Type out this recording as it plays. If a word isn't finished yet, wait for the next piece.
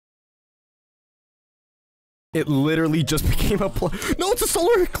It literally just became a no, it's a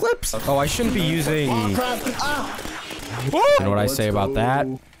solar eclipse! Oh, I shouldn't be using... Oh, crap. Ah! You know what I say about that?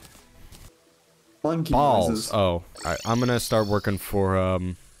 Monkey Balls. noises. Oh, alright, I'm gonna start working for,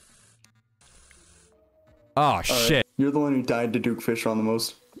 Oh, shit. You're the one who died to Duke Fisher on the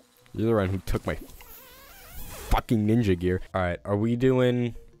most. You're the one who took my fucking ninja gear. Alright, are we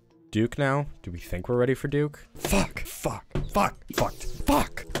doing Duke now? Do we think we're ready for Duke? Fuck.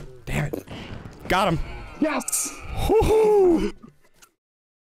 Damn it. Got him. Yes! Woohoo!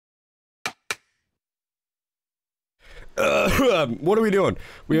 What are we doing?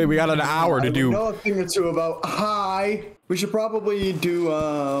 We got an hour to do. I know a thing or two about. Hi. We should probably do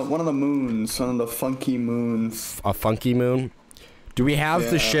one of the moons, one of the funky moons. A funky moon? Do we have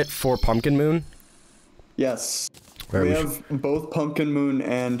the shit for pumpkin moon? Yes. Right, we have both pumpkin moon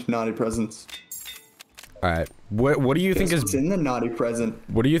and naughty presents. All right. What do you think is in the naughty present?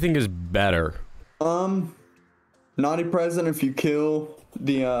 What do you think is better? Naughty present. If you kill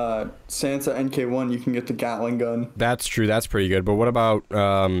the Santa NK1, you can get the Gatling gun. That's true. That's pretty good. But what about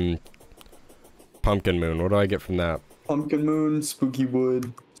pumpkin moon? What do I get from that? Pumpkin moon, spooky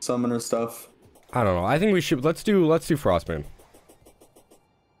wood, summoner stuff. I don't know. I think we should let's do frost moon.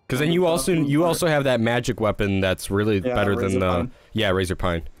 Because then you also have that magic weapon that's really better than the razor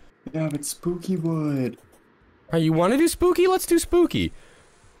pine. Yeah, but spooky wood. Alright, you want to do spooky? Let's do spooky.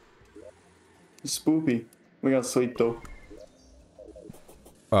 Spoopy. We gotta sleep though.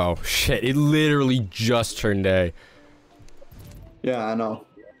 Oh shit! It literally just turned day. Yeah, I know.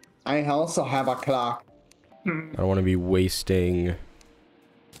 I also have a clock. I don't want to be wasting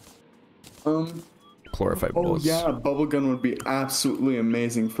chlorophyte bullets. Oh yeah, a bubble gun would be absolutely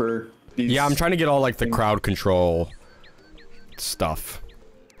amazing for these. Yeah, I'm trying to get all like the crowd control stuff.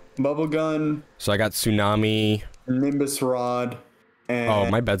 Bubble gun. So I got tsunami. Nimbus rod. And oh,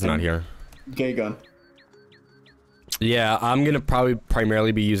 my bed's not here. Gay gun. Yeah, I'm gonna probably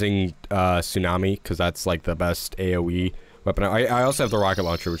primarily be using tsunami because that's like the best AOE weapon. I also have the rocket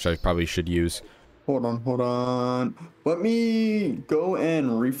launcher, which I probably should use. Hold on. Let me go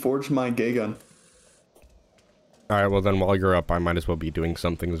and reforge my gay gun. Alright, well then while you're up, I might as well be doing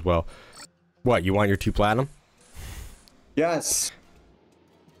something as well. What, you want your 2 platinum? Yes.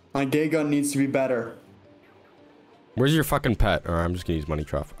 My gay gun needs to be better. Where's your fucking pet? Or I'm just gonna use money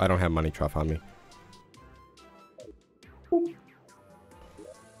trough. I don't have money trough on me. Well,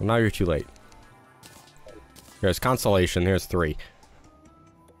 now you're too late. Here's consolation. Here's 3.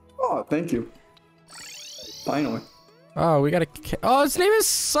 Oh, thank you. Finally. Oh, we got a... Oh, his name is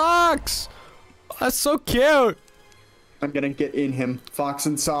Socks! That's so cute! I'm gonna get in him. Fox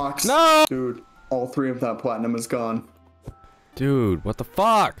and Socks. No! Dude, all 3 of that platinum is gone. Dude, what the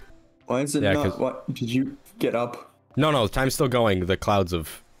fuck? Why is it not? What? Did you get up? No, time's still going. The clouds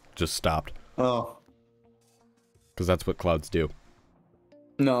have just stopped. Oh. Because that's what clouds do.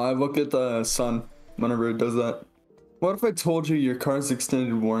 No, I look at the sun whenever it does that. What if I told you your car's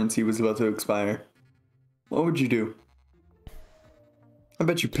extended warranty was about to expire? What would you do? I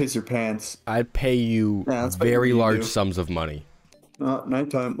bet you piss your pants. I'd pay you very large sums of money.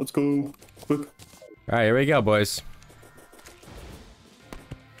 Nighttime. Let's go. Quick. Alright, here we go, boys.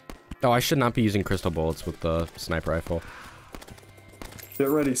 Oh, I should not be using crystal bullets with the sniper rifle. Get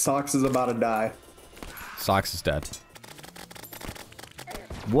ready. Socks is about to die. Socks is dead.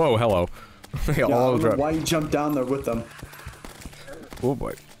 Whoa, hello. Yeah, I don't know why you jumped down there with them. Oh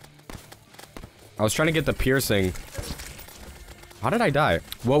boy. I was trying to get the piercing. How did I die?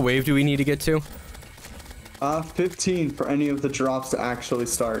 What wave do we need to get to? 15 for any of the drops to actually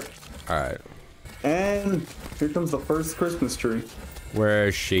start. Alright. And here comes the first Christmas tree. Where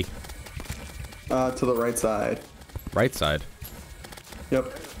is she? To the right side. Right side? Yep.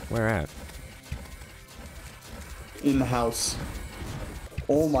 Where at? In the house.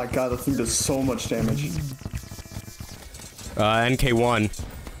 Oh my god, that thing does so much damage. NK1.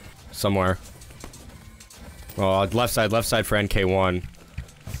 Somewhere. Oh, left side for NK1.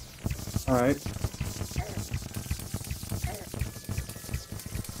 Alright.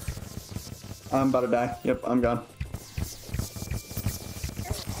 I'm about to die. Yep, I'm gone.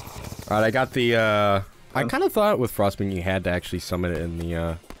 Alright, I got the, I kind of thought with Frostbane you had to actually summon it in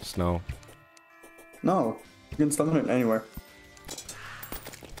the, snow. No. You can summon it anywhere.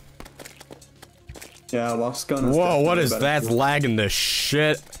 Yeah, Lost Gun is whoa, what is that? That's lagging the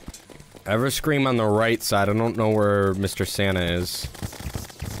shit. Ever scream on the right side. I don't know where Mr. Santa is.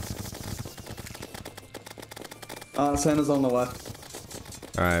 Santa's on the left.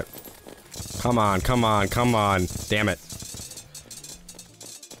 Alright. Come on. Damn it.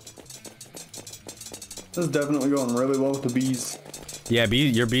 This is definitely going really well with the bees. Yeah,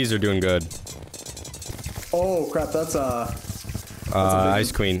 your bees are doing good. Oh crap, that's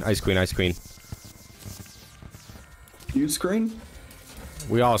Ice Queen, Ice Queen, Ice Queen. You scream?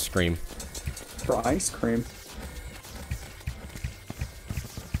 We all scream. For ice cream.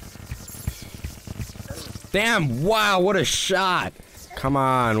 Damn, wow, what a shot. Come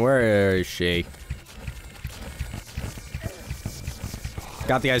on, where is she?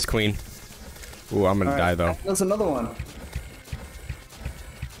 Got the Ice Queen. Ooh, I'm gonna die though. There's another one.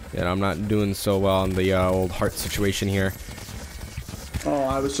 Yeah, I'm not doing so well on the old heart situation here. Oh,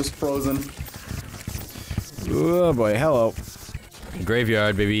 I was just frozen. Oh boy, hello.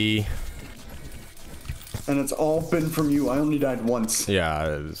 Graveyard, baby. And it's all been from you. I only died once. Yeah,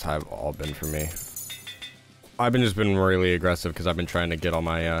 it's have all been for me. I've just been really aggressive because I've been trying to get all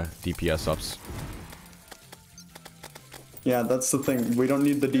my DPS ups. Yeah, that's the thing. We don't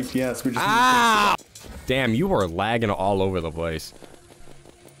need the DPS. We just need Damn, you were lagging all over the place.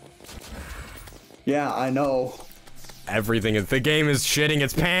 Yeah, I know. Everything is— the game is shitting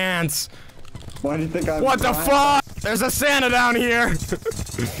its pants. Why do you think I'm— What the fuck? There's a Santa down here.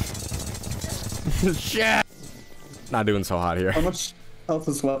 Shit. Not doing so hot here. How much health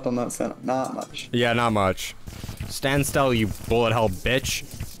is left on that Santa? Not much. Yeah, not much. Stand still, you bullet hell bitch.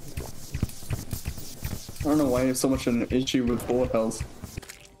 I don't know why you have so much an issue with bullet hells.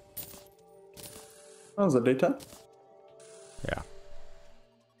 Oh, was it daytime? Yeah.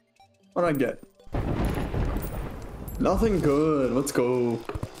 What'd I get? Nothing good. Let's go.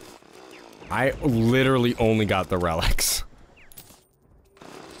 I literally only got the relics.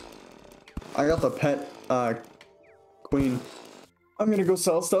 I got the pet queen. I'm gonna go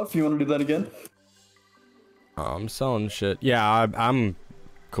sell stuff. You want to do that again? I'm selling shit. Yeah, I'm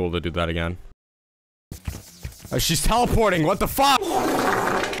cool to do that again. Oh, she's teleporting. What the fuck?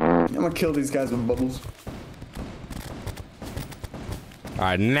 I'm gonna kill these guys with bubbles.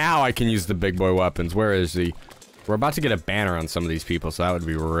 Alright, now I can use the big boy weapons. Where is he? We're about to get a banner on some of these people, so that would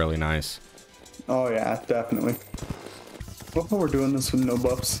be really nice. Oh yeah, definitely. What if we're doing this with no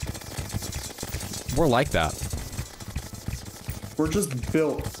buffs? We're like that. We're just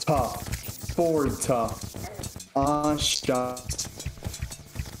built tough. Forward tough. Shot.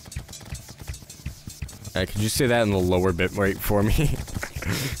 Could you say that in the lower bit rate for me?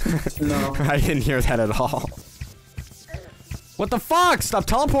 No. I didn't hear that at all. What the fuck? Stop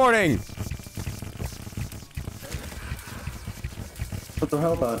teleporting! What's her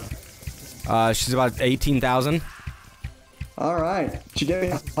health at? She's about 18,000. Alright. She gave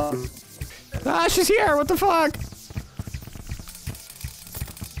me Ah, she's here! What the fuck?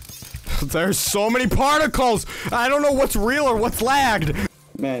 There's so many particles! I don't know what's real or what's lagged!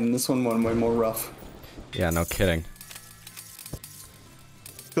 Man, this one went way more rough. Yeah, no kidding.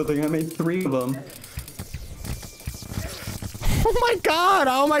 Good thing I made 3 of them. Oh my god!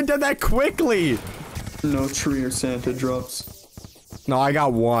 How am I did that quickly? No tree or Santa drops. No, I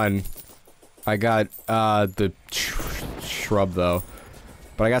got one. I got, the shrub, though.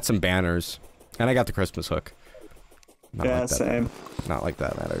 But I got some banners. And I got the Christmas hook. Not Yeah, like that, same. Not like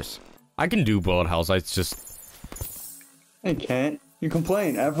that matters. I can do bullet hells, it's just... I can't. You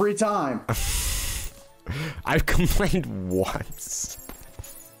complain every time. I've complained once.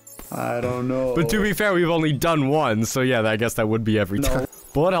 I don't know. But to be fair, we've only done one, so yeah, I guess that would be every time.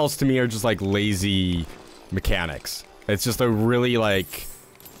 Bullet hells to me are just like lazy mechanics. It's just a really like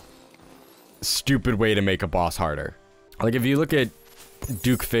stupid way to make a boss harder. Like if you look at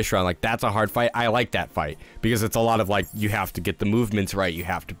Duke Fish Run, like that's a hard fight. I like that fight because it's a lot of like you have to get the movements right, you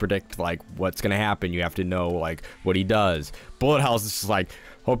have to predict like what's gonna happen, you have to know like what he does. Bullet hells is just like,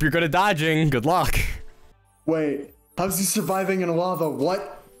 hope you're good at dodging, good luck. Wait, how's he surviving in lava?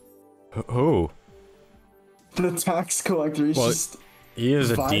 What? Who? The tax collector. He's just. He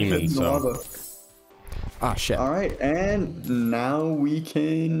is a surviving demon, in so. lava. Ah, shit. Alright, and now we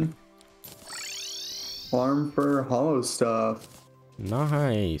can farm for hollow stuff.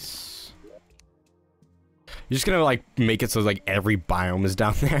 Nice. You're just gonna like make it so like every biome is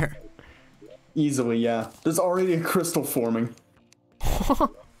down there. Easily, yeah. There's already a crystal forming.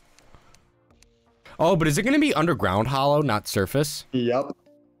 Oh, but is it gonna be underground hollow, not surface? Yep.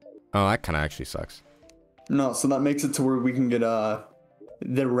 Oh, that kind of actually sucks. No, so that makes it to where we can get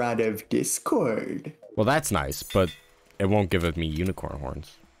the Rat of Discord. Well, that's nice, but it won't give me unicorn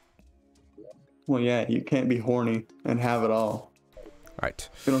horns. Well, yeah, you can't be horny and have it all. Right.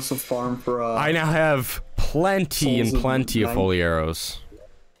 You can also farm for I now have plenty and plenty of holy arrows.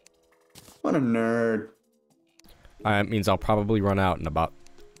 What a nerd. It means I'll probably run out in about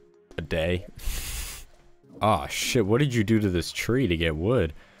a day. Oh shit, what did you do to this tree to get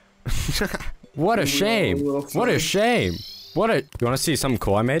wood? What a shame. What a shame. You wanna see something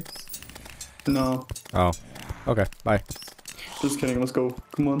cool I made? No. Oh. Okay, bye. Just kidding, let's go.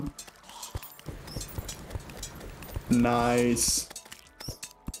 Come on. Nice.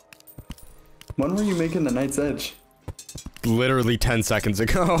 When were you making the Knight's Edge? Literally 10 seconds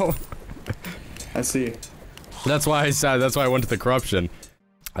ago. I see. That's why I went to the corruption.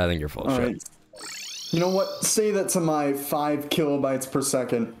 I think you're full of shit. Alright. You know what? Say that to my 5 kilobytes per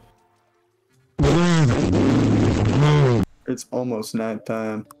second. It's almost night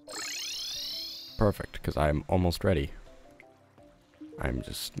time. Perfect, because I'm almost ready. I'm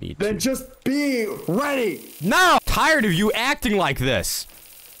just need Then to... just be ready! No! Tired of you acting like this!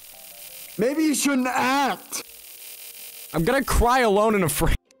 Maybe you shouldn't act! I'm gonna cry alone in a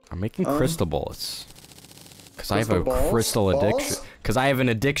frame. I'm making crystal bullets. Because I have a crystal addiction. Because I have an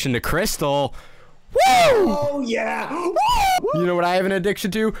addiction to crystal. Woo! Oh yeah! You know what I have an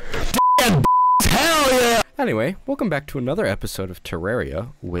addiction to? Hell yeah! Anyway, welcome back to another episode of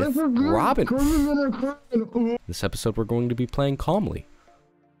Terraria with Robyn. This episode we're going to be playing calmly.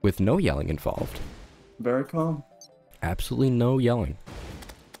 With no yelling involved. Very calm. Absolutely no yelling.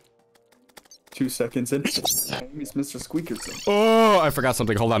 2 seconds in. It's Mr. Squeakerson. Oh, I forgot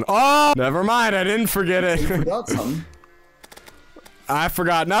something. Hold on. Oh, never mind. I didn't forget it. You forgot something. I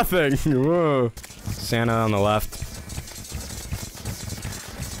forgot nothing. Whoa. Santa on the left.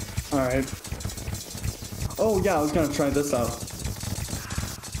 Alright. Oh yeah, I was gonna try this out.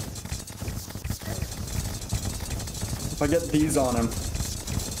 If I get these on him.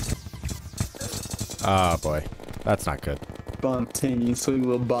 Oh boy. That's not good. Spontaneously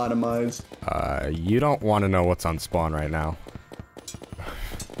lobotomized. You don't want to know what's on spawn right now.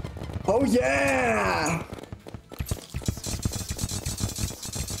 Oh yeah!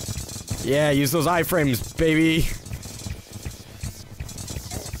 Yeah, use those iframes, baby.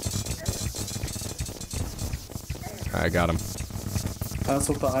 I got him. I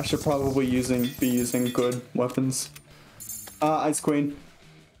also thought I should probably be using good weapons. Ice Queen.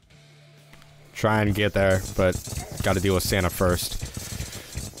 Try and get there, but gotta deal with Santa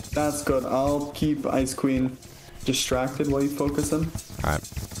first. That's good. I'll keep Ice Queen distracted while you focus him.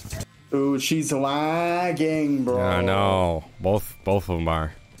 Alright. Ooh, she's lagging, bro. I know. Both of them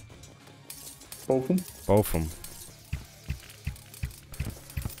are. Both of them? Both of them.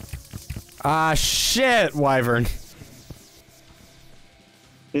 Ah, shit, Wyvern.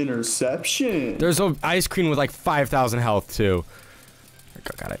 Interception. There's an ice queen with like 5,000 health too.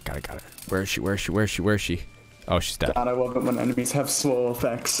 Got it. Where is she? Oh, she's dead. God, I love it when enemies have slow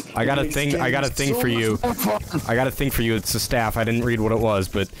effects. I got a thing for you. I got a thing for you. It's a staff. I didn't read what it was,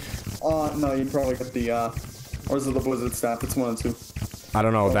 but. No, you probably got the, or is it the blizzard staff? It's one of the two. I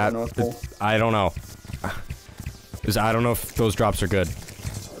don't know that. I don't know. I don't know if those drops are good.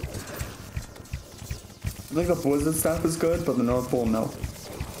 I think the blizzard staff is good, but the North Pole, no.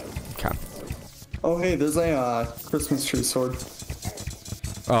 Okay. Oh, hey, there's a, Christmas tree sword.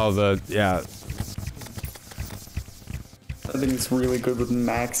 Oh, yeah. I think it's really good with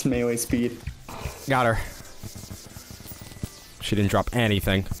max melee speed. Got her. She didn't drop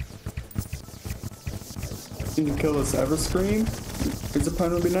anything. You can kill this Everscream. His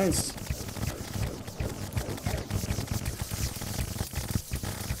opponent would be nice.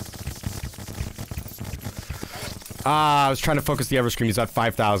 I was trying to focus the Everscream. He's at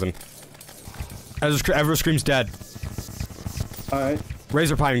 5,000. Everscream's dead. Alright.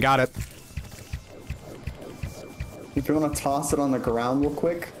 Razor Pine, got it. If you want to toss it on the ground real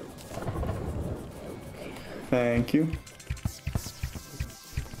quick. Thank you.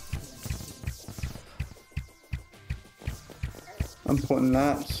 I'm putting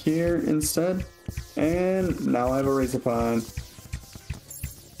that here instead. And now I have a Razor Pine.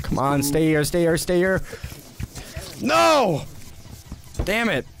 Come on, stay here. No! Damn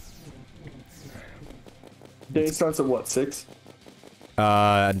it. Day starts at what, 6?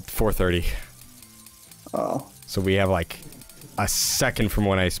 4:30. Oh. So we have like a second from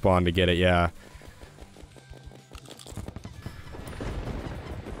when I spawned to get it, yeah.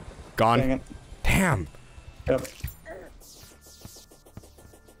 Gone. Dang it. Damn. Yep.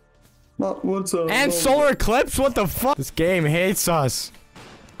 Well, what's up? And solar eclipse? What the fuck? This game hates us.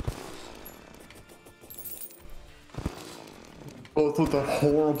 Both with a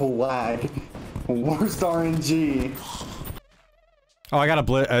horrible lag. Worst RNG. Oh, I got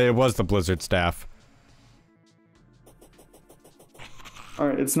it was the blizzard staff.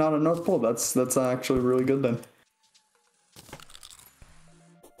 Alright, it's not a North Pole. That's actually really good then.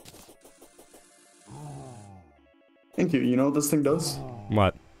 Thank you. You know what this thing does?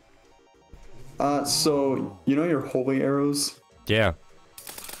 What? So, you know your holy arrows? Yeah.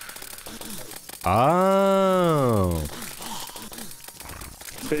 Oh.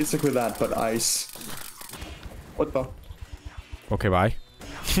 basically that, but ice. What the? Okay, bye.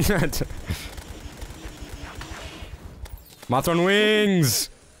 Moths on wings!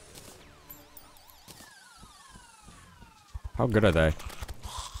 How good are they?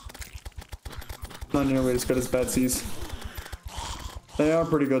 Not nearly as good as Betsy's. They are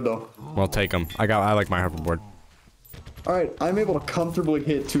pretty good though. Well, take them. I like my hoverboard. Alright, I'm able to comfortably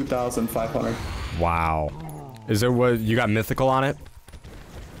hit 2,500. Wow. Is there what you got mythical on it?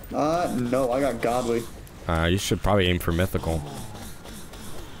 No, I got godly. You should probably aim for mythical.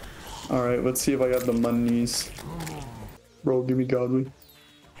 Alright, let's see if I got the monies. Bro, give me godly.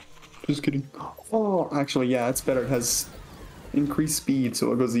 Just kidding. Oh, actually, yeah, it's better. It has increased speed,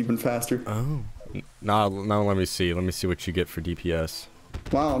 so it goes even faster. Oh. Now let me see. Let me see what you get for DPS.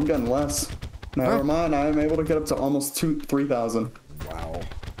 Wow, I'm getting less. Never mind, I'm able to get up to almost 3,000. Wow.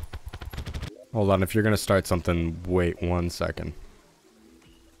 Hold on, if you're gonna start something, wait 1 second.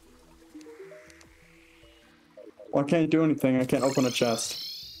 Well, I can't do anything. I can't open a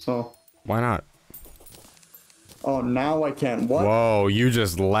chest. So. Why not? Oh, now I can. What? Whoa, you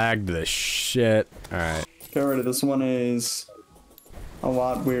just lagged the shit. Alright. Get rid of this one is a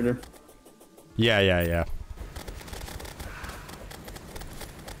lot weirder. Yeah.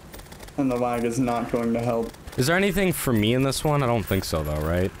 And the lag is not going to help. Is there anything for me in this one? I don't think so though,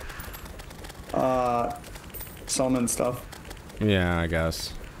 right? Summon stuff. Yeah, I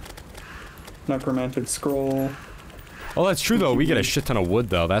guess. Necromantic scroll. Oh, that's true though. We get a shit ton of wood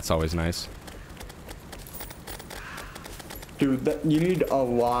though. That's always nice. Dude, you need a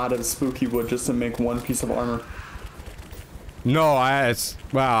lot of spooky wood just to make one piece of armor. No,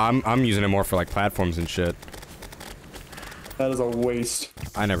 I'm using it more for like platforms and shit. That is a waste.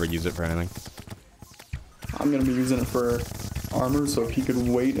 I never use it for anything. I'm gonna be using it for armor, so if you could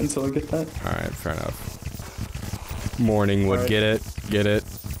wait until I get that. Alright, fair enough. Morning wood, get it.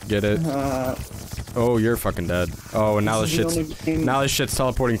 Oh, you're fucking dead. Oh, and now this shit's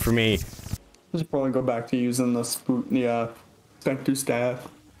teleporting for me. I should probably go back to using the Spectre staff.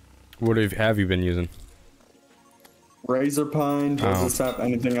 What have you been using? Razor pine, Joseph staff,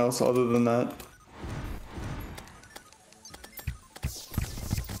 anything else other than that?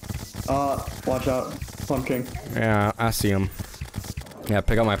 Watch out, pumpkin. Yeah, I see him. Yeah,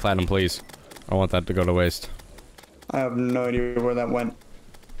 pick up my platinum, please. I don't want that to go to waste. I have no idea where that went.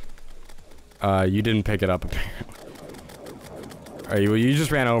 You didn't pick it up. You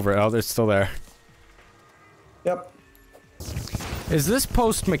just ran over it. Oh, they're still there. Yep. Is this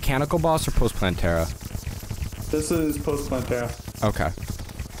post-mechanical boss or post-Plantera? This is post-Plantera. Okay.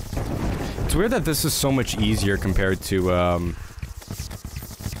 It's weird that this is so much easier compared to,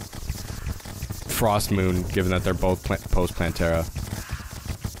 Frost Moon, given that they're both post-Plantera.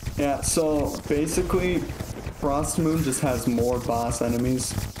 Yeah, so basically, Frost Moon just has more boss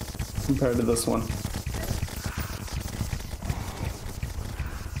enemies compared to this one.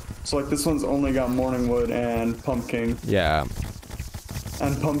 So like this one's only got Morningwood and Pumpkin. Yeah.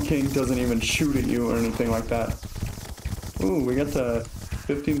 And Pumpkin doesn't even shoot at you or anything like that. Ooh, we got the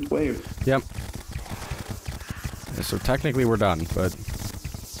 15th wave. Yep. Yeah, so technically we're done, but...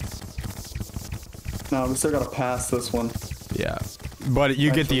 No, we still gotta pass this one. Yeah. But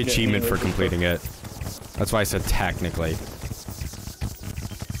you get the achievement for completing it. That's why I said technically.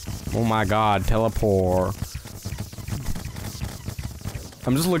 Oh my god, teleport.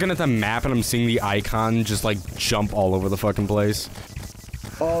 I'm just looking at the map and I'm seeing the icon just like jump all over the fucking place.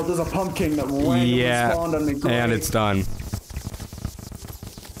 Oh, there's a pumpkin that randomly spawned on me. Great. And it's done.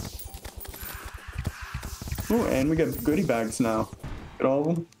 Ooh, and we get goodie bags now. Get all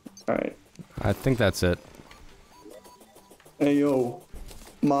of them? Alright. I think that's it. Hey yo,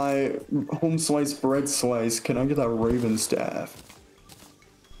 my home slice bread slice, can I get that Raven staff?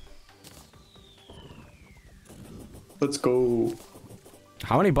 Let's go.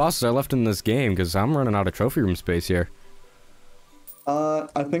 How many bosses are left in this game? Because I'm running out of trophy room space here.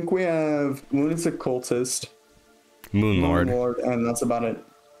 I think we have Lunatic Cultist, Moon Lord, and that's about it.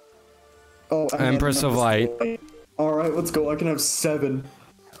 Oh, Empress of Light. Alright, let's go. I can have 7.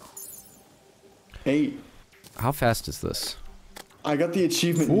 8. How fast is this? I got the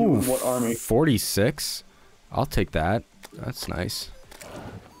achievement. Ooh, in what army? 46? I'll take that. That's nice.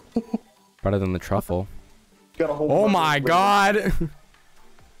 Better than the truffle. Got a whole oh my god!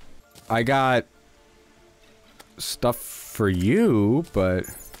 I got stuff for you, but...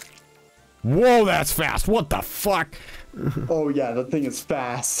 Whoa, that's fast! What the fuck? Oh yeah, that thing is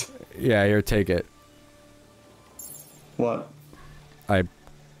fast. Yeah, here, take it. What? I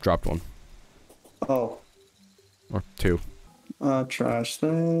dropped one. Oh. Or 2. Trash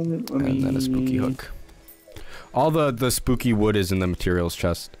then. And then a spooky hook. All the spooky wood is in the materials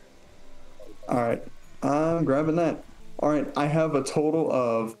chest. Alright, I'm grabbing that. Alright, I have a total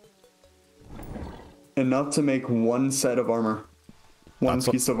of enough to make one set of armor. One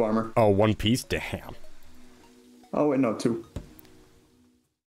piece of armor. Oh, one piece? Damn. Oh, wait, no, two.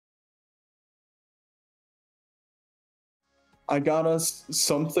 I got us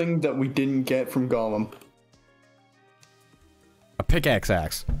something that we didn't get from Gollum. A pickaxe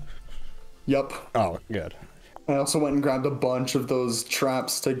axe. Yup. Oh, good. I also went and grabbed a bunch of those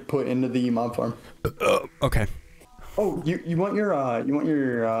traps to put into the mob farm. Okay. Oh, you want your yeah, you want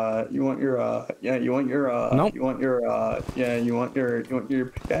your Nope. you want your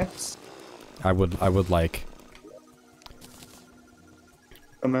pickaxe? I would like.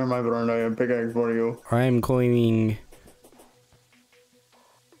 Come here, my friend, I have a pickaxe for you. I'm claiming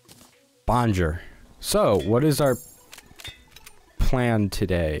Bonger. So, what is our plan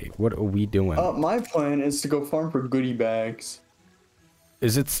today? What are we doing? My plan is to go farm for goodie bags.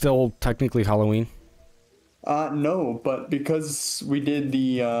 Is it still technically Halloween? No, but because we did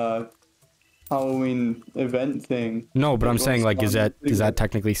the Halloween event thing. No, but I'm saying, like, is that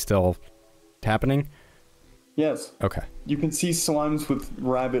technically still happening? Yes. Okay. You can see slimes with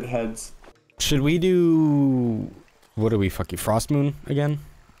rabbit heads. Should we do... What do we fucking... Frost Moon again?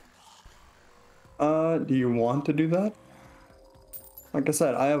 Do you want to do that? Like I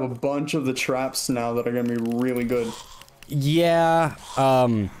said, I have a bunch of the traps now that are gonna be really good. Yeah,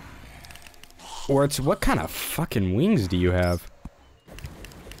 or it's... What kind of fucking wings do you have?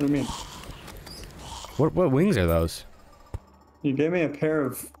 What do you mean? What wings are those? You gave me a pair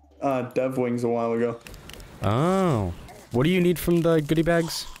of dev wings a while ago. Oh. What do you need from the goodie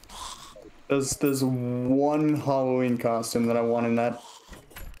bags? There's one Halloween costume that I want in that.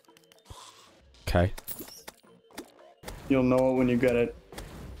 Okay. You'll know it when you get it.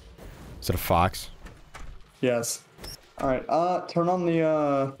 Is it a fox? Yes. Alright, turn on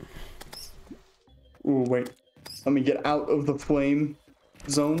the, Ooh, wait. Let me get out of the flame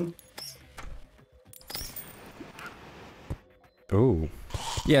zone. Ooh.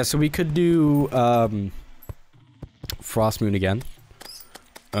 Yeah, so we could do, Frost Moon again.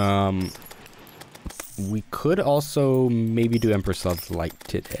 We could also maybe do Empress of Light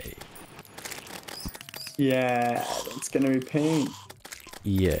today. Yeah, it's gonna be pain.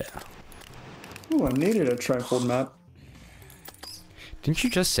 Yeah. Ooh, I needed a trifold map. Didn't you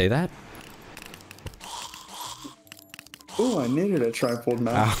just say that? Ooh, I needed a trifold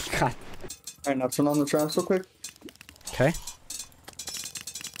map. Oh, God. Alright, now turn on the traps real quick. Okay.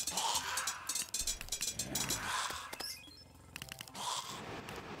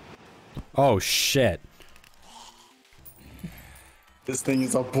 Oh, shit. This thing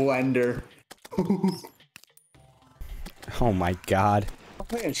is a blender. Oh, my God.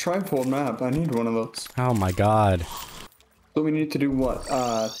 Hey, a trifold map. I need one of those. Oh, my God. So we need to do what?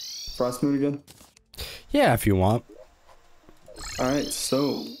 Frost Moon again? Yeah, if you want. Alright,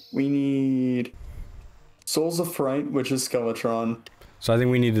 so we need Souls of Fright, which is Skeletron. So I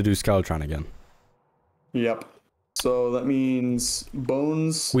think we need to do Skeletron again. Yep. So that means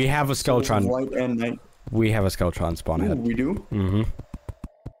Bones. We have a Skeletron. Light and Night. We have a Skeletron spawn Ooh, ahead. we do? Mm-hmm.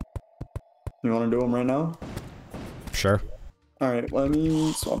 You want to do them right now? Sure. Alright, let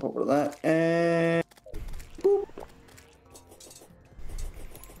me swap over to that. And... boop.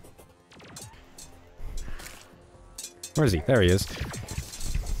 Where is he? There he is.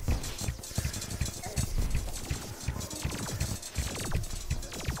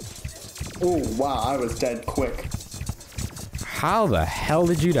 Oh, wow, I was dead quick. How the hell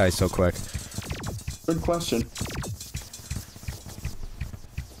did you die so quick? Good question.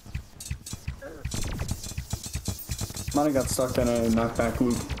 Might have got stuck in a knockback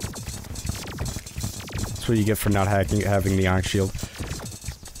loop. That's what you get for not having the Onyx Shield.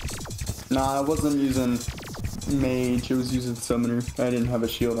 Nah, I wasn't using Mage, I was using Summoner. I didn't have a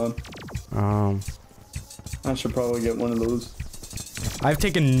shield on. I should probably get one of those. I've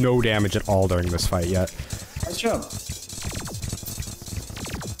taken no damage at all during this fight yet. Nice job.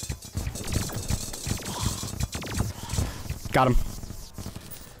 Got him.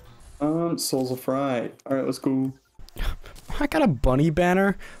 Souls of Fright. Alright, let's go. I got a bunny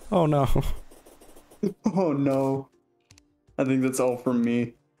banner? Oh no. Oh no. I think that's all from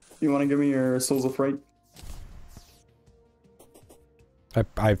me. You want to give me your Souls of Fright?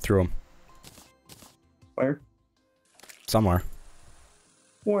 I threw him. Where? Somewhere.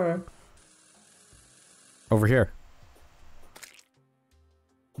 Where? Over here.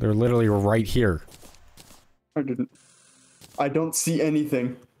 They're literally right here. I didn't. I don't see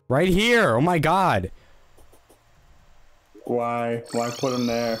anything. Right here! Oh my god! Why? Why put them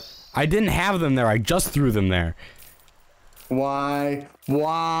there? I didn't have them there. I just threw them there. Why?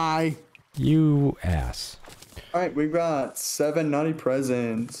 Why? You ass. Alright, we've got 7 nutty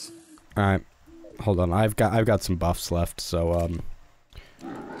presents. Alright. Hold on. I've got some buffs left, so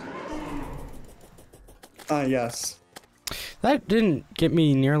Yes. that didn't get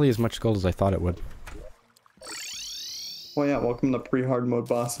me nearly as much gold as I thought it would. Well, yeah, welcome to pre-hard mode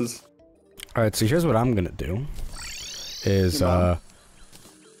bosses. Alright, so here's what I'm gonna do. Is,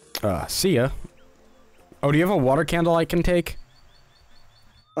 see ya. Oh, do you have a water candle I can take?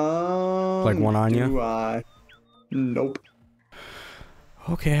 Like one on you? Do I? Nope.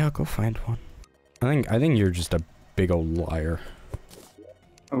 Okay, I'll go find one. I think you're just a big old liar.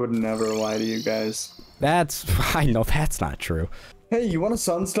 I would never lie to you guys. I know that's not true. Hey, you want a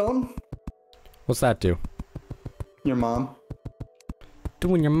sunstone? What's that do? Your mom.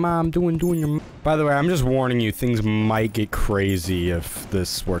 Doing your mom, doing your m. By the way, I'm just warning you, things might get crazy if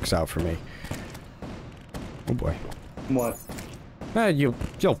this works out for me. Oh boy. What? You'll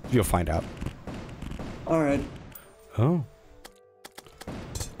find out. Alright. Oh.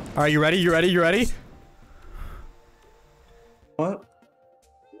 Alright, you ready? You ready? You ready? What?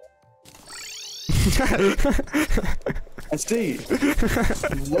 I see.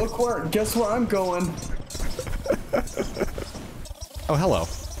 Look where, guess where I'm going. Oh, hello.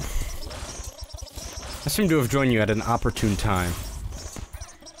 I seem to have joined you at an opportune time.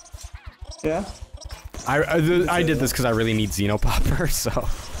 Yeah? I did this because I really need Xenopopper, so...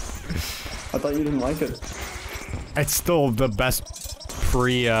 I thought you didn't like it. It's still the best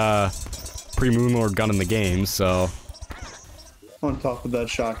pre-Moonlord gun in the game, so... On top of that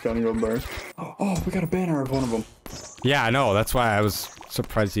shotgun, go burn. Oh, we got a banner of one of them. Yeah, I know. That's why I was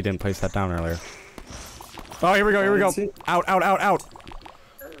surprised you didn't place that down earlier. Oh, here we go. Here we go. Out, out, out, out.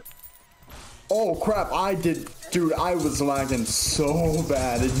 Oh, crap. Dude, I was lagging so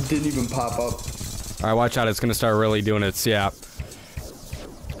bad. It didn't even pop up. All right, watch out. It's going to start really doing its, yeah.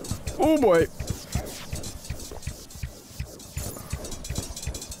 Oh, boy.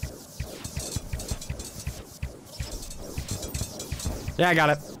 Yeah, I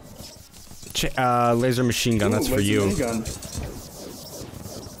got it. Laser machine gun. That's for you. Gun.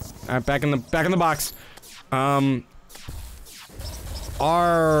 All right, back in the box.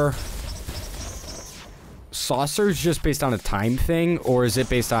 Are saucers just based on a time thing, or is it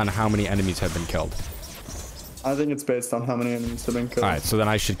based on how many enemies have been killed? I think it's based on how many enemies have been killed. All right, so then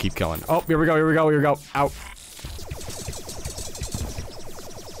I should keep killing. Oh, here we go. Here we go. Here we go. Out.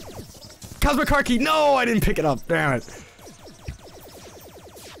 Cosmic car key. No, I didn't pick it up. Damn it.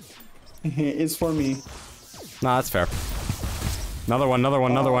 It's for me. Nah, that's fair. Another one, another one,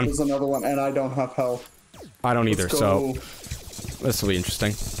 another one. There's another one, and I don't have health. I don't either, so this will be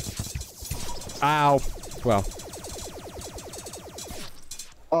interesting. Ow. Well.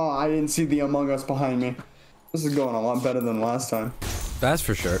 Oh, I didn't see the Among Us behind me. This is going a lot better than last time. That's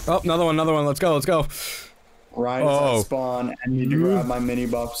for sure. Oh, another one, another one. Let's go, let's go. Right as I spawn, I need to grab my mini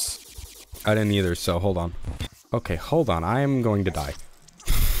buffs. I didn't either, so hold on. Okay, hold on. I am going to die.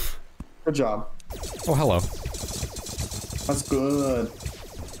 Good job. Oh, hello. That's good.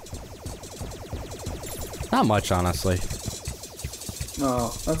 Not much, honestly.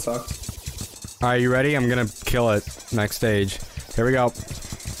 Oh, that sucks. Alright, you ready? I'm gonna kill it. Next stage. Here we go.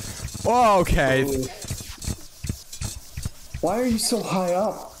 Oh, okay. Oh. Why are you so high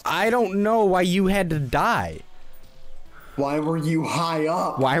up? I don't know why you had to die. Why were you high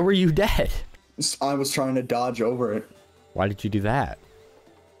up? Why were you dead? I was trying to dodge over it. Why did you do that?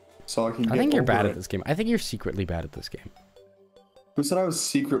 So I can get I think you're bad it. at this game. I think you're secretly bad at this game. Who said I was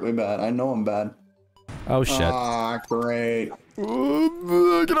secretly bad? I know I'm bad. Oh, shit. Ah, great.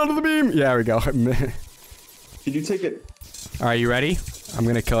 Get out of the beam! Yeah, there we go. Did you take it? Alright, you ready? I'm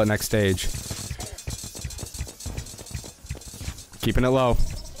gonna kill it next stage. Keeping it low.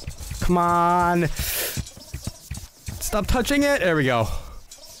 Come on! Stop touching it! There we go.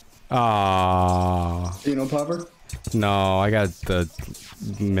 Ah. Xenopopper? No, I got the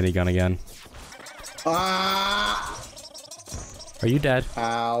minigun again. Ah! Are you dead?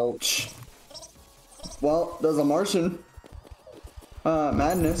 Ouch. Well, there's a Martian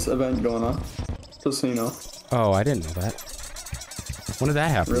Madness event going on. Just so you know. Oh, I didn't know that. When did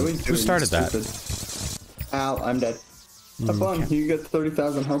that happen? Really? Who started that? Ow, I'm dead. Have fun. Okay. You get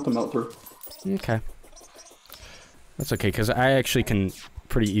 30,000 health to melt through. Okay. That's okay, because I actually can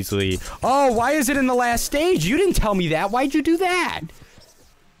pretty easily... Oh, why is it in the last stage? You didn't tell me that. Why'd you do that?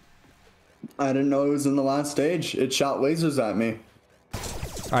 I didn't know it was in the last stage. It shot lasers at me.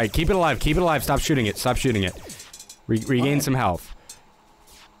 Alright, keep it alive. Keep it alive. Stop shooting it. Stop shooting it. Regain some health.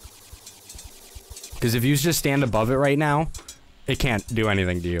 Because if you just stand above it right now, it can't do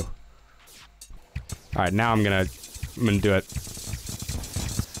anything to you. Alright, now I'm gonna do it.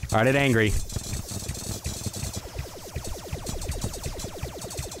 Alright, it angry.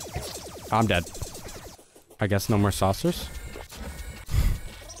 I'm dead. I guess no more saucers?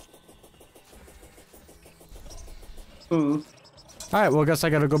 Alright, well, I guess I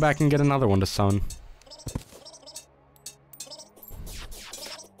gotta go back and get another one to sewn.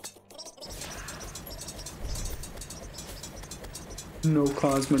 no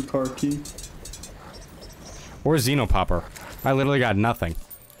cosmic car key. Or Xenopopper. I literally got nothing.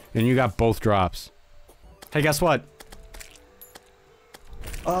 And you got both drops. Hey, guess what?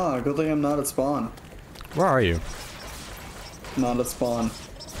 Ah, good thing I'm not at spawn. Where are you? Not at spawn.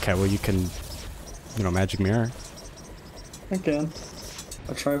 Okay, well you can, you know, magic mirror. I can.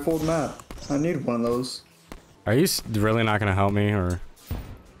 A trifold map. I need one of those. Are you really not gonna help me, or?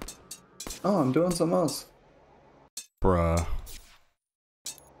 Oh, I'm doing something else. Bruh.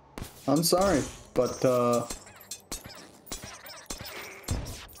 I'm sorry, but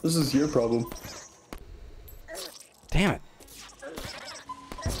this is your problem. Damn it.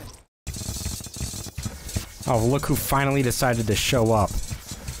 Oh, look who finally decided to show up.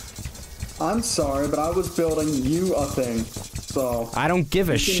 I'm sorry, but I was building you a thing, so... I don't give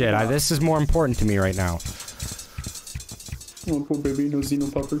a shit. This is more important to me right now. Oh, poor baby, no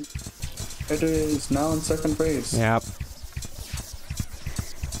Xenopopper. It is now in second phase. Yep.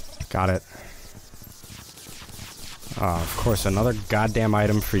 Got it. Oh, of course, another goddamn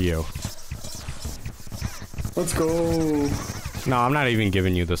item for you. Let's go. No, I'm not even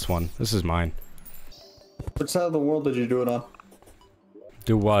giving you this one. This is mine. Which side of the world did you do it on?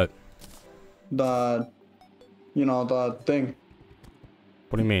 Do what? The... You know, the thing.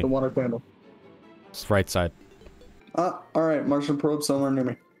 What do you The mean? water candle. It's right side. Ah, alright, Martian probe somewhere near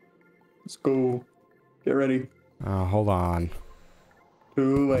me. Let's go. Get ready. Hold on.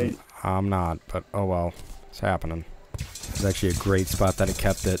 Too late. I'm not, but oh well. It's happening. It's actually a great spot that it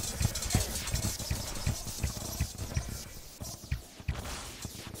kept it.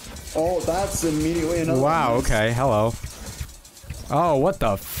 Oh, that's immediately another Wow, one. okay, hello. Oh, what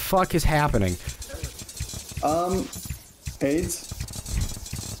the fuck is happening? AIDS.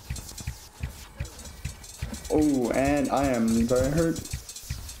 Oh, and I am very hurt.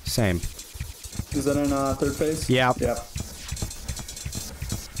 Same. Is that in third phase? Yep. Yep.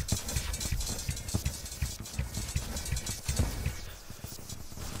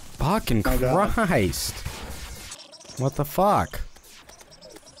 Fucking I got it. Christ. What the fuck?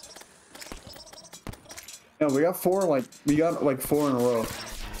 Yeah, we got four like 4 in a row.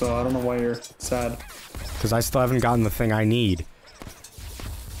 So I don't know why you're sad. Because I still haven't gotten the thing I need.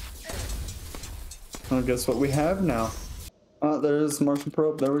 Well, guess what we have now? There's Martian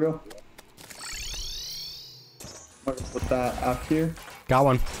probe. There we go. I'm gonna put that up here. Got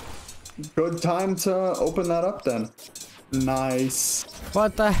one. Good time to open that up then. Nice.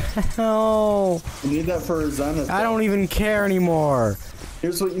 What the hell? You need that for Zenith. I don't even care anymore.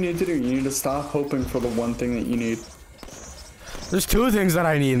 Here's what you need to do. You need to stop hoping for the one thing that you need. There's 2 things that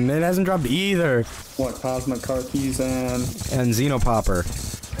I need, and it hasn't dropped either. What, cosmic car keys and... And Xenopopper.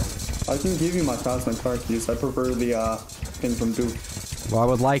 I can give you my cosmic car keys. I prefer the thing from Duke. Well, I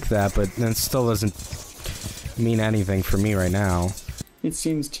would like that, but it still doesn't mean anything for me right now. It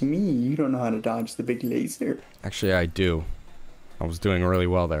seems to me you don't know how to dodge the big laser. Actually, I do. I was doing really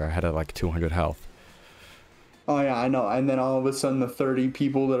well there. I had like 200 health. Oh yeah, I know. And then all of a sudden the 30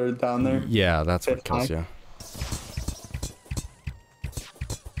 people that are down there. Yeah, that's what kills you.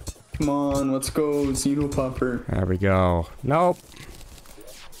 Come on, let's go, Xenopopper. There we go. Nope.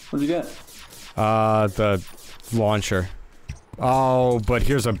 What'd you get? The launcher. Oh, but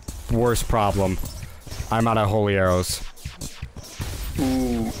here's a worse problem. I'm out of holy arrows.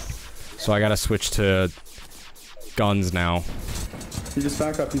 Ooh. So I gotta switch to guns now. You just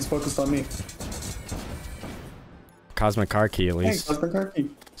back up. He's focused on me. Cosmic car key, at Hey, least. cosmic car key.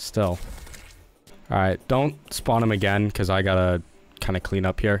 Still. Alright, don't spawn him again, because I gotta kind of clean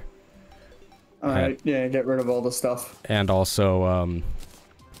up here. Alright, yeah, get rid of all the stuff. And also,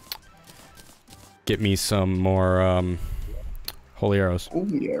 get me some more, holy arrows.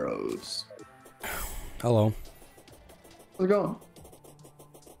 Holy arrows. Hello. How's it going?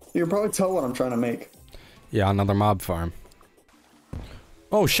 You can probably tell what I'm trying to make. Yeah, another mob farm.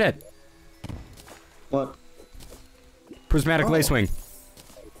 Oh, shit! What? Prismatic Oh. Lacewing.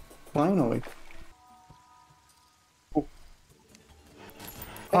 Finally. Oh.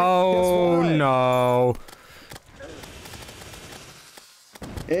 Oh, Guess what? no.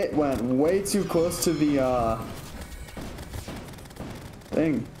 It went way too close to the,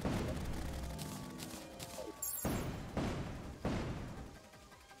 thing.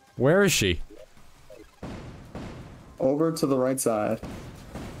 Where is she? Over to the right side.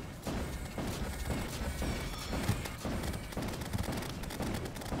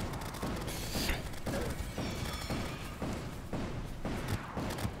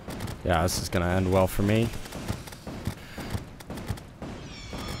 Yeah, this is gonna end well for me.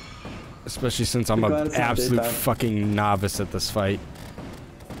 Especially since I'm an absolute fucking novice at this fight.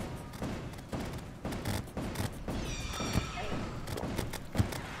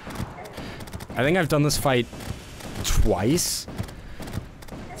 I think I've done this fight twice.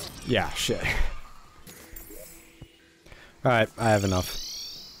 Yeah, shit. Alright, I have enough.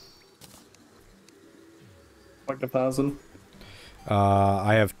 Like 1,000?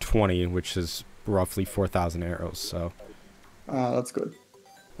 I have 20, which is roughly 4,000 arrows, so... that's good.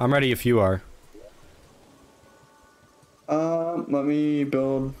 I'm ready if you are. Let me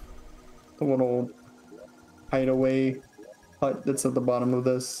build the little hideaway hut that's at the bottom of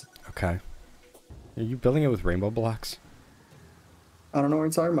this. Okay. Are you building it with rainbow blocks? I don't know what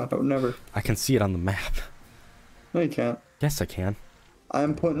you're talking about. I would never. I can see it on the map. No, you can't. Yes, I can.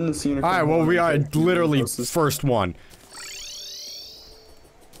 I'm putting this unicorn. Alright, well, we are literally first one.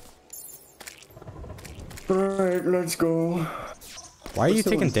 Alright, let's go. Why are you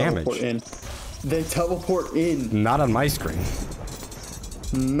taking damage? They teleport in. Not on my screen.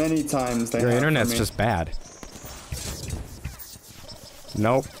 Many times they Your have internet's just bad.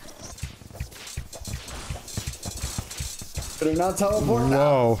 Nope. Did it not teleport?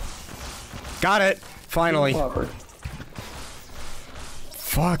 Whoa. Got it! Finally.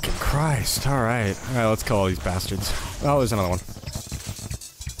 Fucking Christ. Alright. Alright, let's kill all these bastards. Oh, there's another one.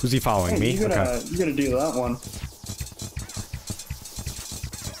 Who's he following? Me? You're gonna, okay. you're gonna do that one.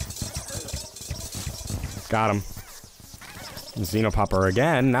 Got him. Xenopopper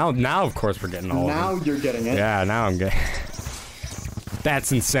again. Now of course we're getting all of them. Now you're getting it. Yeah, now I'm getting...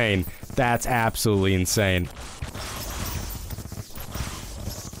 That's insane. That's absolutely insane.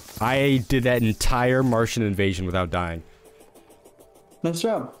 I did that entire Martian invasion without dying. Nice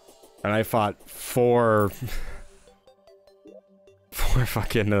job. And I fought four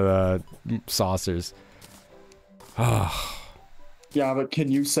fucking saucers. Oh. Yeah, but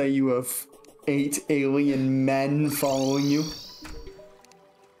can you say you have 8 alien men following you?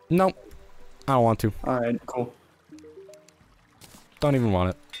 Nope. I don't want to. Alright, cool. Don't even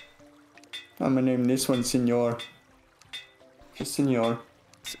want it. I'm gonna name this one Senor. Just Senor.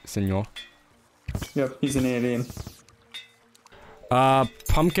 Senor. Yep, he's an alien.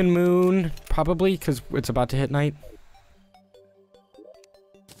 Pumpkin Moon, probably, because it's about to hit night.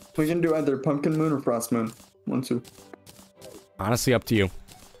 We can do either Pumpkin Moon or Frost Moon. 1, 2. Honestly, up to you.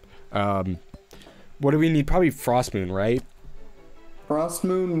 What do we need? Probably Frost Moon, right? Frost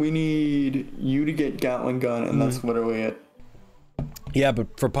Moon, we need you to get Gatling Gun, and that's literally it. Yeah,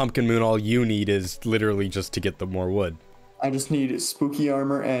 but for Pumpkin Moon, all you need is literally just to get the more wood. I just need Spooky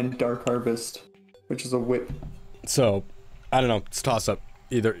Armor and Dark Harvest, which is a whip. So, I don't know. It's toss up.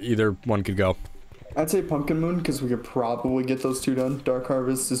 Either one could go. I'd say Pumpkin Moon, because we could probably get those two done. Dark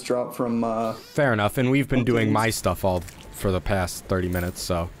Harvest is dropped from, Fair enough, and we've been doing my stuff all for the past 30 minutes,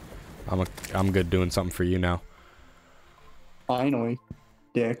 so I'm good doing something for you now. Finally.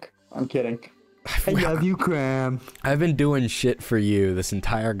 Dick. I'm kidding. I love you, Cram. I've been doing shit for you this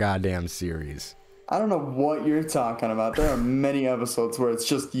entire goddamn series. I don't know what you're talking about. There are many episodes where it's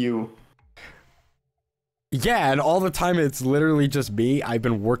just you. Yeah, and all the time it's literally just me. I've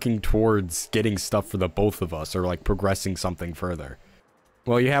been working towards getting stuff for the both of us, or like progressing something further.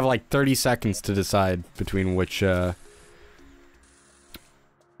 Well, you have like 30 seconds to decide between which event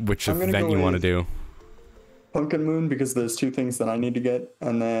you want to do. Pumpkin Moon, because there's 2 things that I need to get,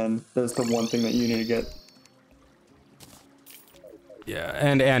 and then there's the 1 thing that you need to get. Yeah,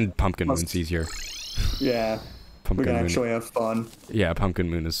 and Pumpkin Moon's easier. Yeah, we can actually have fun. Yeah, Pumpkin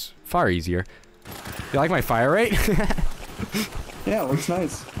Moon is far easier. You like my fire rate? Yeah, it looks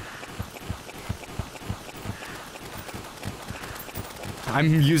nice.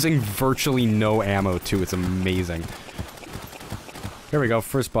 I'm using virtually no ammo too. It's amazing. There we go.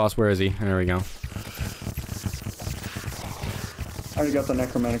 First boss. Where is he? There we go. I already got the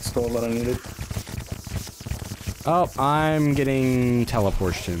necromantic scroll that I needed. Oh, I'm getting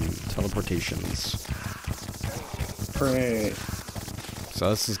teleportations. Great. So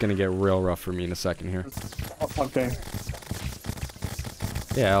this is gonna get real rough for me in a second here. Okay.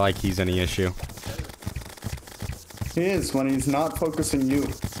 Yeah, like he's any issue. He is when he's not focusing you.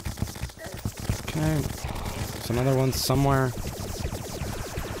 Okay. There's another one somewhere.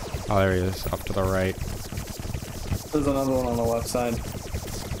 Oh, there he is. Up to the right. There's another one on the left side.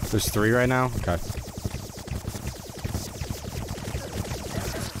 There's 3 right now? Okay.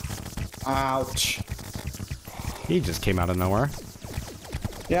 Ouch. He just came out of nowhere.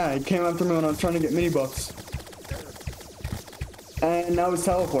 Yeah, he came after me when I was trying to get mini buffs. And now he's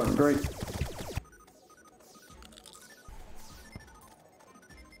teleporting. Great.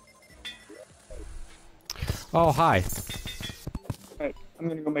 Oh, hi. Alright, I'm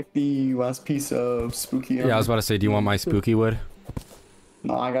gonna go make the last piece of spooky armor. Yeah, I was about to say, do you want my spooky wood?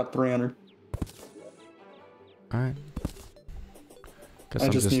 No, I got 300. Alright. I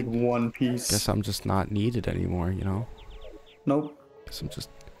just need one piece. Guess I'm just not needed anymore, you know? Nope. Guess I'm just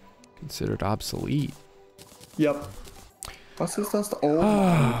considered obsolete. Yep. What's this dust? Oh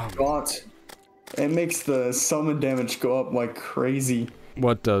my god. It makes the summon damage go up like crazy.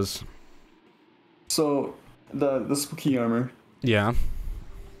 What does? So, the spooky armor. Yeah.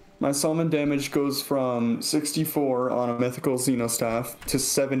 My summon damage goes from 64 on a mythical Xenostaff to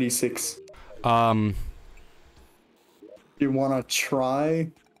 76. You wanna try?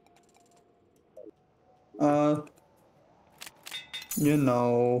 You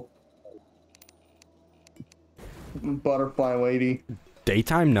know. Butterfly lady.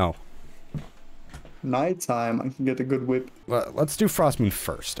 Daytime? No. Nighttime, I can get a good whip. Let's do Frostmoon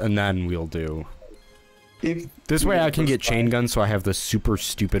first, and then we'll do... If This way I can get chain gun, so I have the super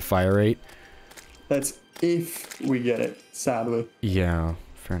stupid fire rate. That's if we get it, sadly. Yeah,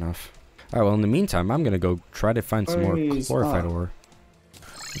 fair enough. Alright, well in the meantime, I'm gonna go try to find some more chlorophyte ore.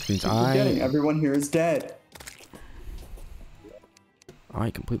 Which means everyone here is dead. I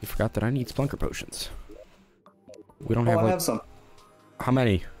completely forgot that I need Splunker potions. We don't Oh, have I like... have some. How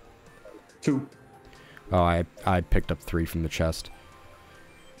many? 2. Oh, I picked up 3 from the chest.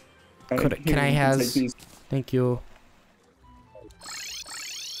 Right, Can I have... Thank you.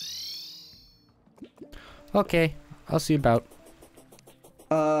 Okay, I'll see you about.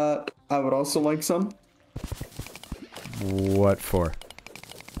 I would also like some. What for?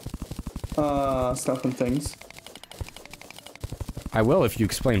 Stuff and things. I will if you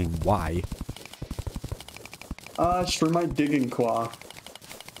explain why. Sure, my digging claw.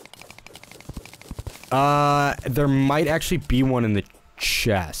 There might actually be one in the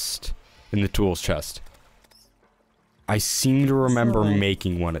chest. In the tools chest. I seem to remember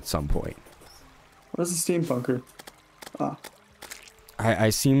making one at some point. What is a steampunker?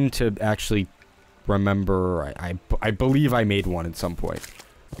 I seem to actually remember... I believe I made one at some point.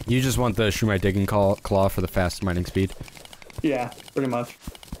 You just want the Shroom Digging Claw for the fast mining speed? Yeah, pretty much.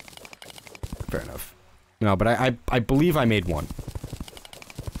 Fair enough. No, but I believe I made one.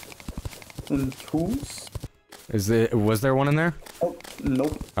 And tools? Was there one in there? Oh,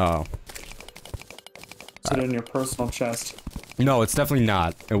 nope. Oh. Is it in your personal chest? No, it's definitely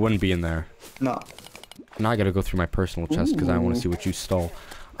not. It wouldn't be in there. No. Now I gotta go through my personal chest because I want to see what you stole.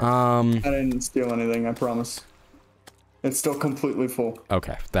 I didn't steal anything, I promise. It's still completely full.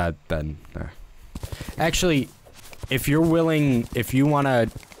 Okay, then. Actually, if you're willing, if you want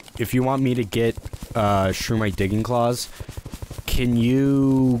me to get Shroomite digging claws, can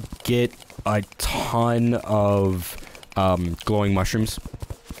you get a ton of glowing mushrooms?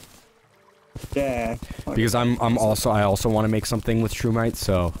 Yeah. Because I also want to make something with Shroomite,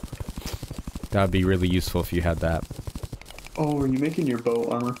 so that would be really useful if you had that. Oh, are you making your bow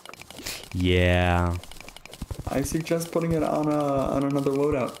armor? Yeah. I suggest putting it on another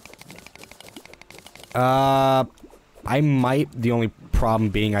loadout. I might. The only problem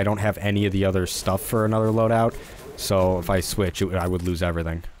being I don't have any of the other stuff for another loadout, so if I switch, I would lose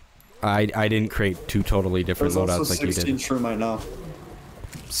everything. I didn't create 2 totally different loadouts like you did. 16 Shroomite now.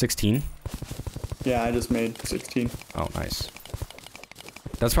 16? Yeah, I just made 16. Oh, nice.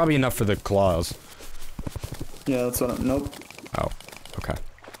 That's probably enough for the claws. Yeah, that's what nope. Oh, okay.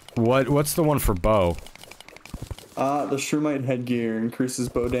 What's the one for bow? The Shroomite headgear increases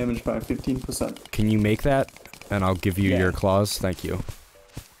bow damage by 15%. Can you make that? And I'll give you your claws. Thank you.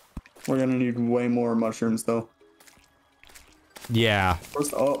 We're gonna need way more mushrooms though. Yeah.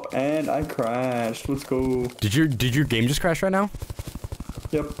 First, oh, and I crashed. Let's go. Did your game just crash right now?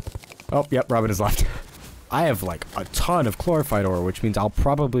 Yep. Oh, yep, Robyn is left. I have like a ton of chlorophyte ore, which means I'll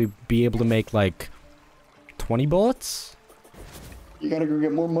probably be able to make like 20 bullets? You gotta go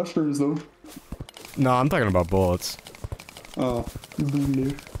get more mushrooms though. No, I'm talking about bullets. Oh.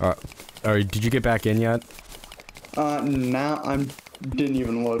 Did you get back in yet? Now didn't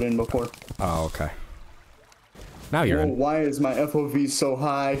even load in before. Oh, okay. Now you're in. Why is my FOV so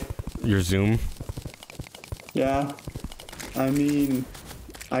high? Your zoom? Yeah. I mean,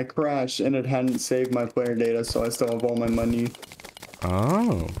 I crashed and it hadn't saved my player data, so I still have all my money.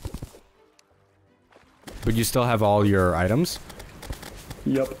 Oh. But you still have all your items?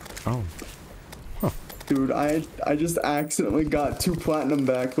 Yep. Oh. Huh. Dude, I just accidentally got 2 platinum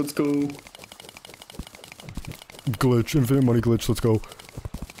back. Let's go. Glitch, infinite money glitch, let's go.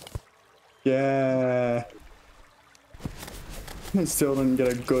 Yeah. I still didn't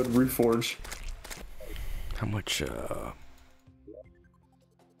get a good reforge. How much,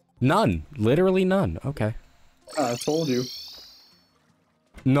 None. Literally none. Okay. I told you.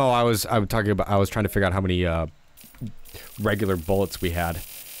 No, I was talking about, I was trying to figure out how many, regular bullets we had.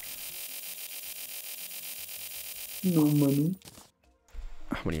 No money.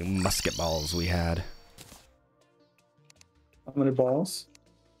 How many musket balls we had. How many balls?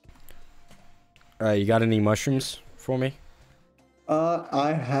 You got any mushrooms for me?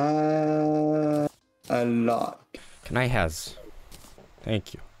 I have a lot. Can I has?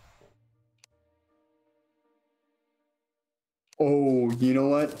 Thank you. Oh, you know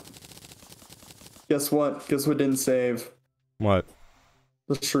what? Guess what? Guess what didn't save? What?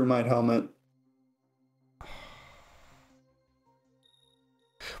 The Shroomite helmet.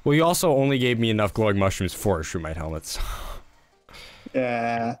 Well, you also only gave me enough glowing mushrooms for Shroomite helmets.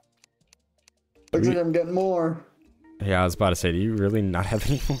 Yeah. Looks like I'm getting more. Yeah, I was about to say, do you really not have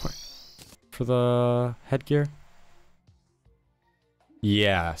any more for the headgear?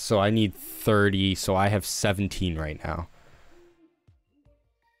 Yeah, so I need 30, so I have 17 right now.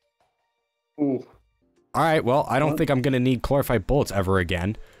 Ooh. Alright, well, I don't think I'm gonna need glorified bullets ever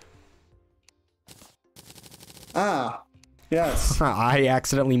again. Ah. Yes. I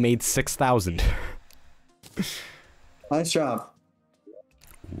accidentally made 6,000. Nice job.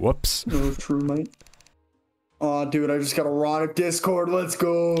 Whoops. No Shroomite. Oh, dude, I just got a rod of Discord. Let's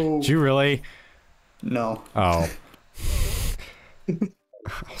go. Did you really? No. Oh. I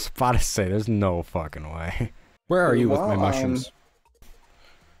was about to say, there's no fucking way. Where are you with my mushrooms?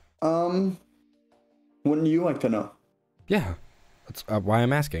 Wouldn't you like to know? Yeah, that's why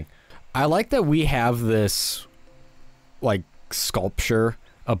I'm asking. I like that we have this, like, sculpture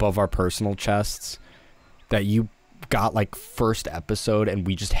above our personal chests that you got, like, first episode and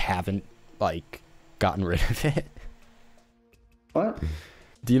we just haven't, like, gotten rid of it. What?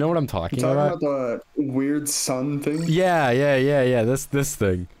 Do you know what I'm talking You about? talking about the weird sun thing? Yeah. This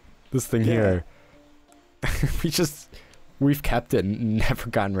thing here. We've kept it and never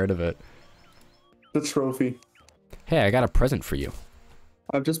gotten rid of it. The trophy. Hey, I got a present for you.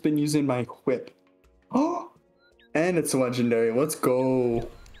 I've just been using my whip. Oh, and it's legendary. Let's go.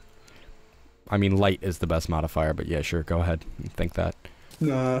 I mean, light is the best modifier, but yeah, sure, go ahead and think that.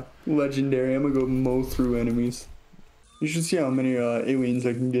 Nah, legendary. I'm gonna go mow through enemies. You should see how many aliens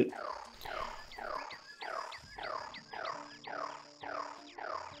I can get.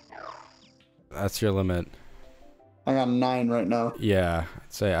 That's your limit. I got 9 right now. Yeah,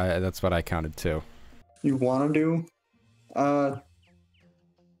 I'd say that's what I counted too. You wanna do? You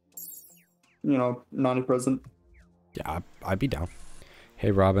know, naughty present. Yeah, I'd be down.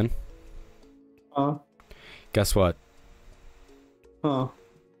 Hey, Robyn. Huh? Guess what? Huh?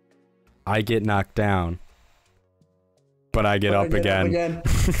 I get knocked down, but I get up again.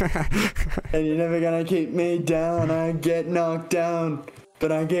 And you're never gonna keep me down. I get knocked down,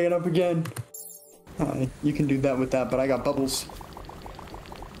 but I get up again. You can do that with that, but I got bubbles.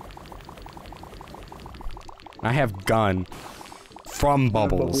 I have gun from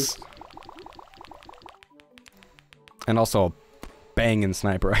bubbles. And also a banging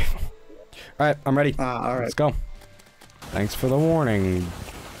sniper rifle. Alright, I'm ready. Alright. Let's go. Thanks for the warning,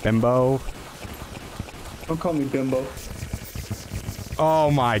 bimbo. Don't call me bimbo. Oh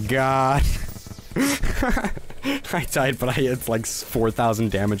my god. I died, but I hit like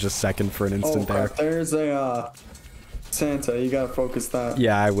 4,000 damage a second for an instant there. There's a Santa. You gotta focus that.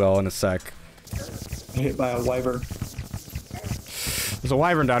 Yeah, I will in a sec. Hit by a wyvern. There's a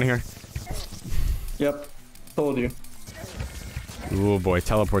wyvern down here. Yep. Told you. Ooh boy,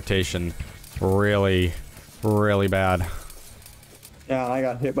 teleportation. Really, really bad. Yeah, I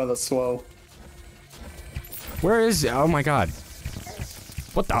got hit by the slow. Where is... Oh my god.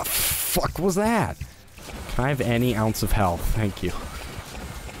 What the fuck was that? Can I have any ounce of health? Thank you.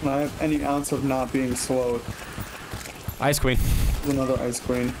 Can I have any ounce of not being slowed? Ice Queen. There's another ice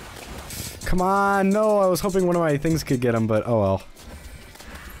queen. Come on, no, I was hoping one of my things could get him, but oh well.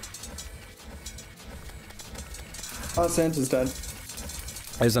 Oh, Santa's dead.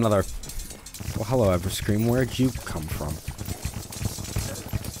 There's another. Well, hello, Everscream. Where'd you come from?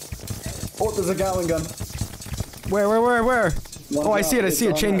 Oh, there's a Gatling gun. Where? Oh, I see it, I see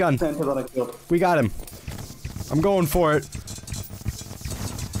a chain gun. Santa that I killed. We got him. I'm going for it.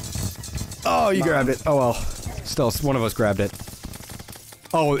 Oh, you grabbed it. Oh well. Still, one of us grabbed it.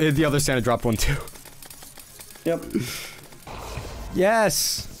 Oh, the other Santa dropped one too. Yep.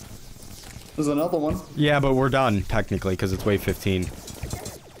 Yes! There's another one. Yeah, but we're done, technically, because it's wave 15.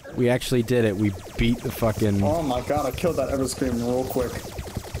 We actually did it. We beat the fucking... Oh my god, I killed that Everscream real quick.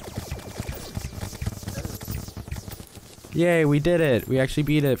 Yay, we did it. We actually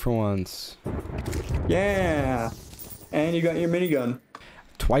beat it for once. Yeah! And you got your minigun.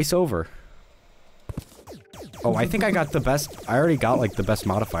 Twice over. Oh, I think I got the best... I already got, like, the best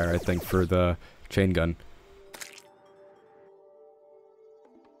modifier, I think, for the chain gun.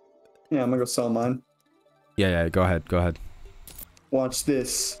 Yeah, I'm gonna go sell mine. Yeah, go ahead, go ahead. Watch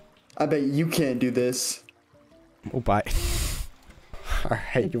this. I bet you can't do this. Oh, bye.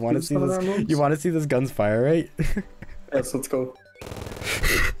 Alright, you wanna see this? You wanna see this gun's fire rate? Yes, let's go.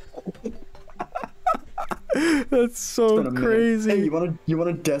 That's so crazy. Hey, you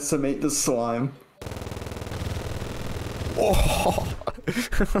wanna decimate the slime? Oh.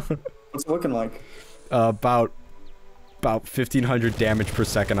 What's it looking like? About 1,500 damage per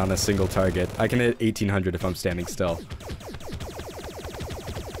second on a single target. I can hit 1,800 if I'm standing still.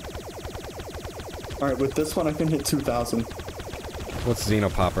 Alright, with this one I can hit 2,000. What's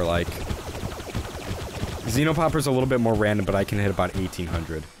Xenopopper like? Xenopopper's a little bit more random, but I can hit about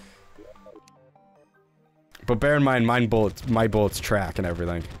 1,800. But bear in mind, my bullets track and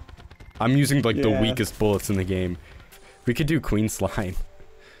everything. I'm using, like, the weakest bullets in the game. We could do Queen Slime.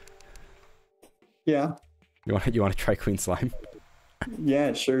 Yeah. You wanna try Queen Slime?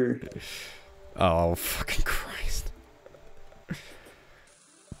 Yeah, sure. Oh, fucking Christ.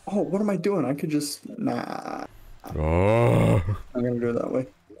 Oh, what am I doing? I could just... Nah. Oh. I'm gonna do it that way.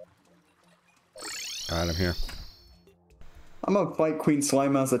 Alright, I'm here. I'm gonna fight Queen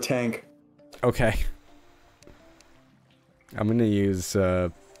Slime as a tank. Okay. I'm gonna use,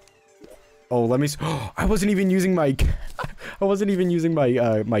 Oh, let me... Oh, I wasn't even using my... I wasn't even using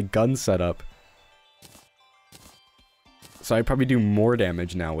my, my gun setup. So I probably do more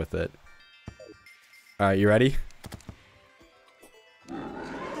damage now with it. Alright, you ready?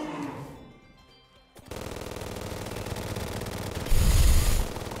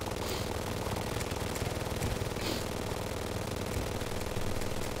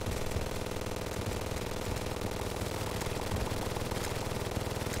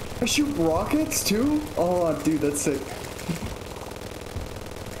 I shoot rockets too? Oh, dude, that's sick.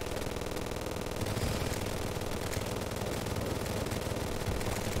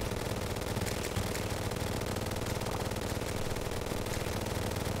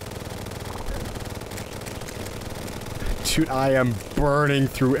 Dude, I am burning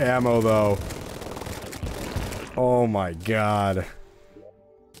through ammo, though. Oh my god.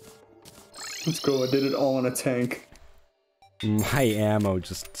 Let's go, I did it all in a tank. My ammo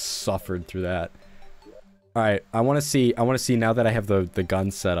just suffered through that. Alright, I wanna see now that I have the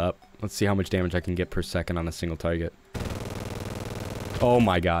gun set up. Let's see how much damage I can get per second on a single target. Oh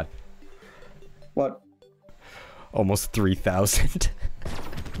my god. What? Almost 3,000.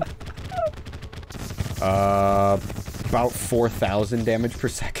 About 4,000 damage per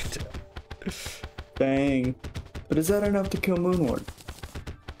second. Dang. But is that enough to kill Moonlord?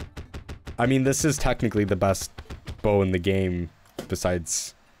 I mean, this is technically the best bow in the game,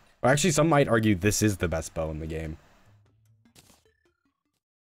 besides... Or actually, some might argue this is the best bow in the game.